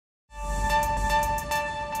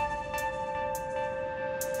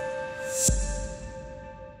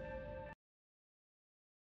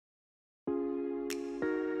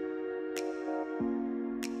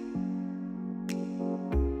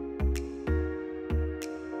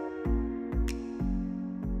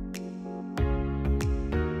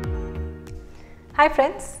Hi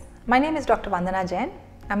friends, my name is Dr. Vandana Jain.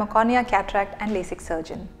 I'm a cornea, cataract and Lasik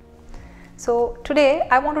surgeon. So today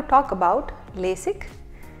I want to talk about Lasik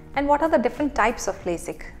and what are the different types of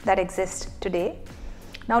Lasik that exist today.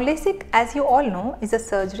 Now Lasik, as you all know, is a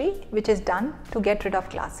surgery which is done to get rid of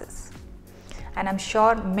glasses. And I'm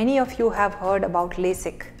sure many of you have heard about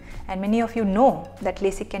Lasik and many of you know that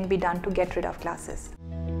Lasik can be done to get rid of glasses.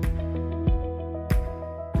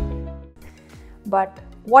 But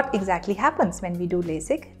what exactly happens when we do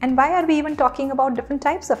Lasik and why are we even talking about different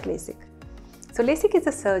types of Lasik? So Lasik is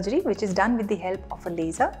a surgery which is done with the help of a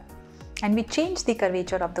laser and we change the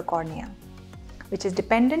curvature of the cornea, which is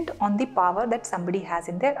dependent on the power that somebody has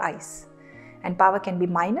in their eyes. And power can be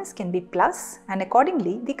minus, can be plus, and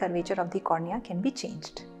accordingly the curvature of the cornea can be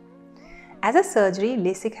changed. As a surgery,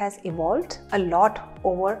 Lasik has evolved a lot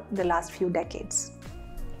over the last few decades.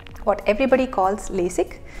 What everybody calls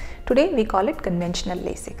Lasik, today we call it conventional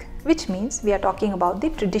Lasik, which means we are talking about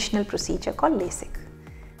the traditional procedure called Lasik.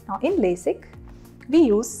 Now in Lasik, we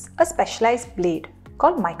use a specialized blade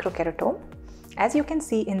called microkeratome. As you can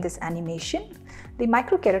see in this animation, the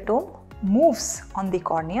microkeratome moves on the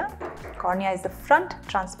cornea. Cornea is the front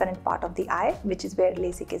transparent part of the eye, which is where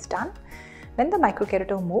Lasik is done. When the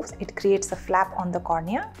microkeratome moves, it creates a flap on the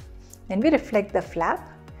cornea. Then we reflect the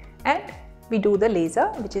flap and we do the laser,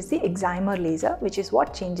 which is the excimer laser, which is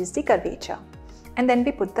what changes the curvature. And then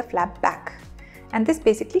we put the flap back. And this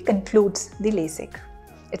basically concludes the Lasik.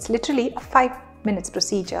 It's literally a 5 minutes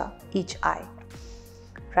procedure each eye,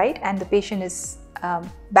 right? And the patient is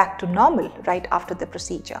back to normal right after the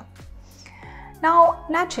procedure. Now,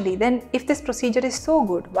 naturally, then if this procedure is so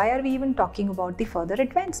good, why are we even talking about the further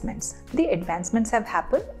advancements? The advancements have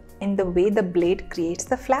happened in the way the blade creates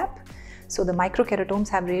the flap. So the microkeratomes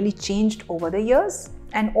have really changed over the years,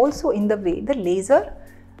 and also in the way the laser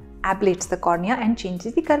ablates the cornea and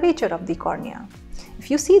changes the curvature of the cornea. If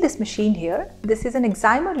you see this machine here, this is an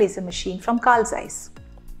excimer laser machine from Carl Zeiss.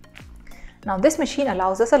 Now this machine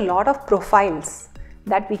allows us a lot of profiles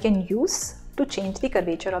that we can use to change the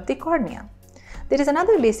curvature of the cornea. There is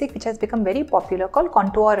another Lasik which has become very popular called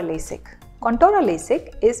contour Lasik. Contour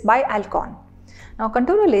Lasik is by Alcon. Now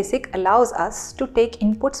contour Lasik allows us to take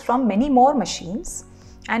inputs from many more machines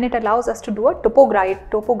and it allows us to do a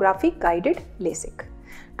topography guided Lasik.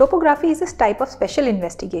 Topography is this type of special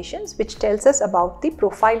investigations which tells us about the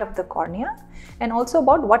profile of the cornea and also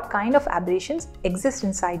about what kind of aberrations exist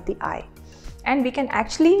inside the eye. And we can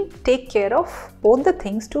actually take care of both the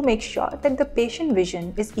things to make sure that the patient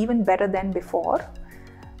vision is even better than before,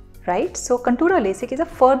 right? So contour Lasik is a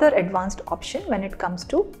further advanced option when it comes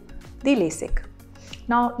to the Lasik.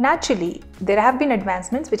 Now naturally, there have been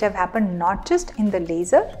advancements which have happened not just in the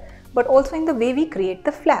laser but also in the way we create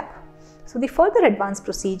the flap. So the further advanced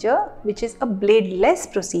procedure, which is a blade-less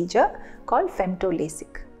procedure called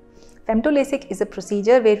femtoLasik. FemtoLasik is a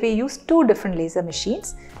procedure where we use two different laser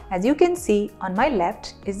machines. As you can see, on my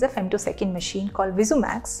left is the femtosecond machine called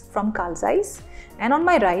Visumax from Carl Zeiss, and on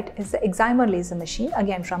my right is the excimer laser machine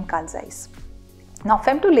again from Carl Zeiss. Now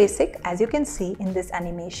FemtoLasik, as you can see in this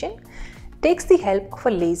animation, takes the help of a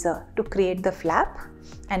laser to create the flap,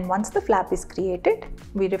 and once the flap is created,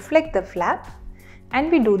 we reflect the flap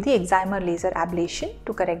and we do the excimer laser ablation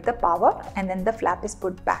to correct the power, and then the flap is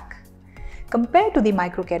put back. Compared to the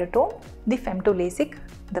microkeratome, the FemtoLasik,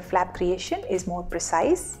 the flap creation is more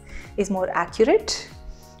precise, is more accurate,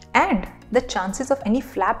 and the chances of any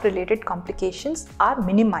flap related complications are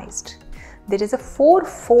minimized. There is a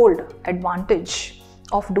 4-fold advantage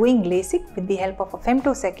of doing Lasik with the help of a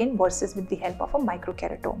femtosecond versus with the help of a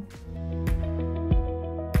microkeratome.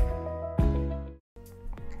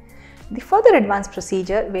 The further advanced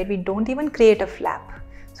procedure where we don't even create a flap.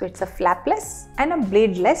 So it's a flapless and a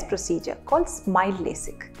blade-less procedure called Smile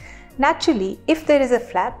Lasik. Naturally, if there is a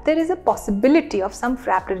flap, there is a possibility of some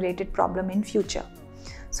flap-related problem in future.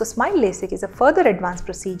 So Smile Lasik is a further advanced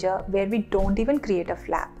procedure where we don't even create a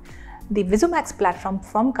flap. The Visumax platform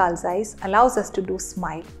from Carl Zeiss allows us to do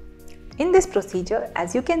Smile. In this procedure,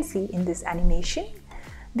 as you can see in this animation,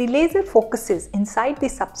 the laser focuses inside the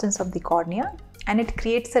substance of the cornea and it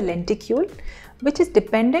creates a lenticule which is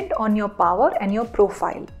dependent on your power and your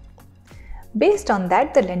profile. Based on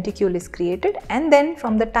that, the lenticule is created, and then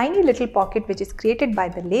from the tiny little pocket which is created by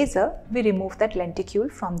the laser, we remove that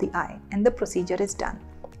lenticule from the eye and the procedure is done.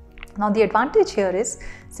 Now the advantage here is,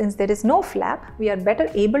 since there is no flap, we are better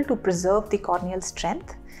able to preserve the corneal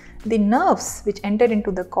strength the nerves which enter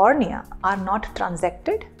into the cornea are not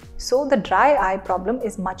transected, so the dry eye problem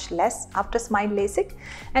is much less after SMILE LASIK.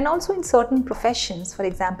 And also in certain professions, for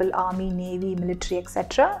example army, navy, military,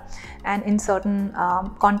 etc., and in certain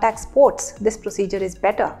contact sports, this procedure is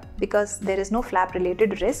better because there is no flap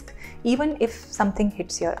related risk even if something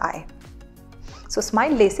hits your eye. So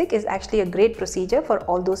SMILE LASIK is actually a great procedure for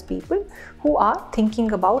all those people who are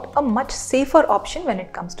thinking about a much safer option when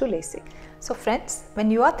it comes to LASIK. So friends,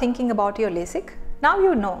 when you are thinking about your LASIK, now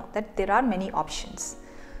you know that there are many options.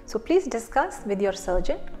 So please discuss with your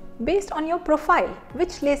surgeon based on your profile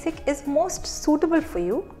which LASIK is most suitable for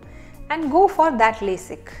you and go for that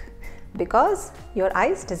LASIK because your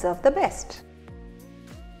eyes deserve the best.